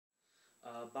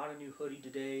Bought a new hoodie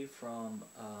today from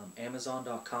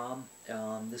Amazon.com.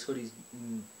 This hoodie's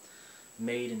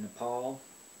made in Nepal.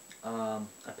 I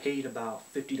paid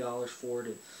about $50 for it.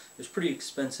 It was pretty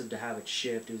expensive to have it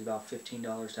shipped. It was about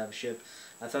 $15 to have it shipped.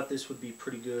 I thought this would be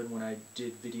pretty good when I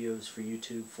did videos for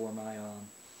YouTube for my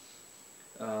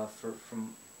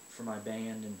for my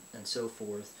band and so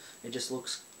forth. It just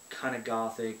looks kind of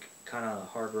gothic, kind of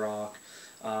hard rock.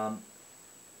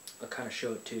 I'll kind of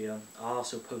show it to you. I'll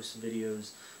also post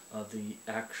videos of the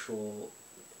actual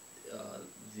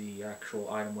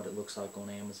item, what it looks like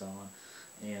on Amazon.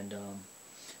 And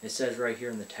it says right here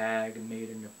in the tag,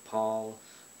 made in Nepal.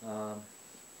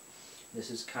 This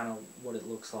is kind of what it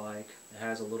looks like. It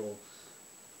has a little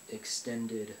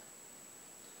extended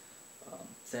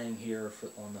thing here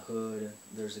on the hood.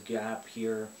 There's a gap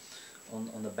here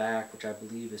on the back, which I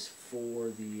believe is for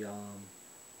the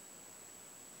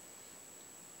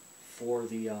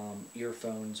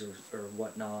earphones or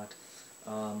whatnot.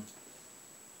 I'm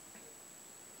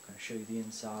going to show you the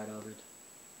inside of it,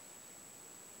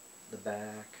 the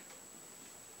back.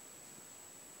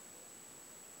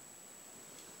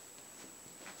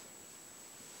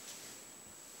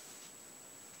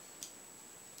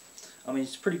 I mean,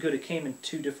 it's pretty good. It came in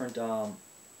two different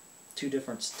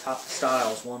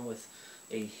styles. One with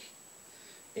a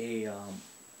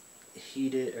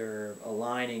heated or a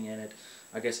lining in it.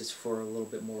 I guess it's for a little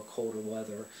bit more colder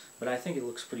weather, but I think it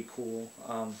looks pretty cool.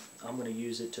 I'm going to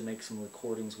use it to make some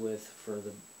recordings with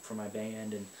for my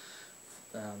band, and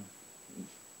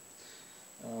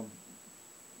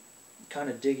kind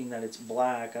of digging that it's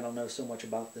black. I don't know so much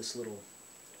about this little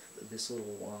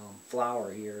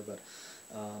flower here, but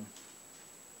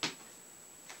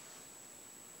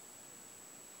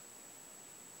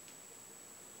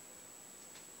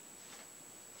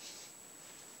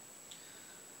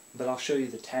I'll show you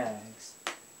the tags.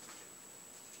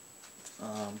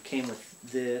 Came with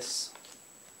this.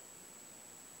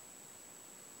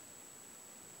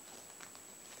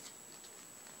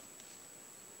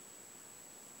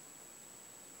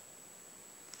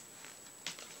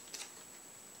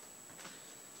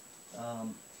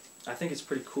 I think it's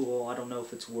pretty cool. I don't know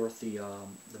if it's worth the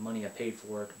money I paid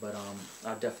for it, but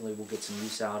I definitely will get some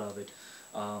use out of it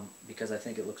because I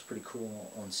think it looks pretty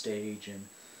cool on stage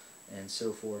and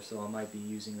so forth, so I might be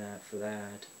using that for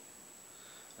that.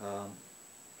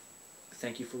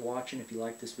 Thank you for watching. If you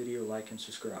like this video, like and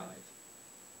subscribe.